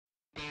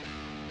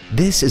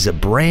This is a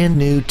brand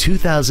new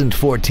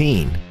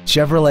 2014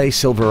 Chevrolet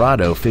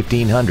Silverado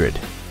 1500.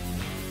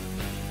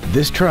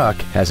 This truck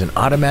has an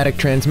automatic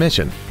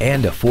transmission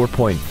and a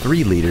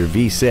 4.3-liter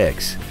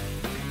V6.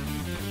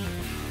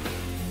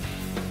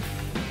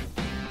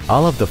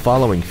 All of the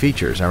following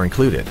features are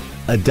included: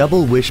 a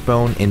double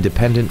wishbone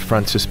independent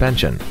front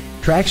suspension,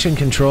 traction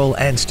control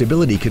and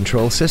stability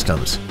control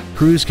systems,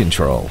 cruise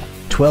control,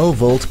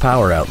 12-volt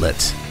power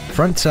outlets,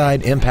 front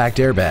side impact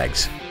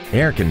airbags,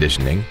 air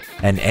conditioning,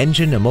 an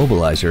engine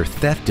immobilizer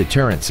theft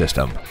deterrent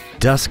system,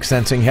 dusk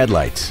sensing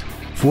headlights,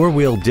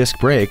 four-wheel disc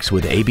brakes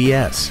with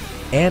ABS,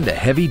 and a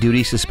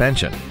heavy-duty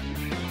suspension.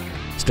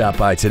 Stop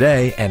by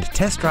today and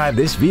test drive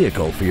this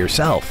vehicle for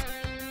yourself.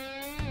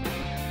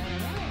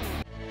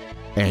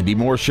 Andy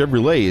Moore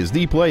Chevrolet is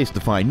the place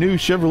to find new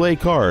Chevrolet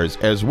cars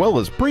as well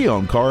as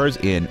pre-owned cars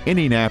in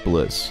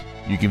Indianapolis.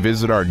 You can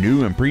visit our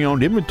new and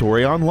pre-owned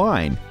inventory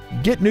online,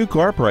 get new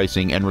car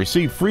pricing, and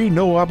receive free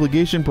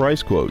no-obligation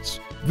price quotes.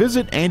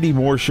 Visit Andy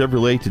Moore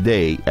Chevrolet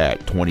today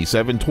at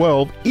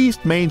 2712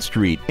 East Main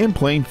Street in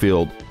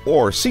Plainfield,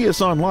 or see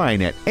us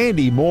online at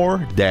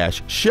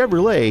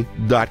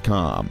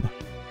andymore-chevrolet.com.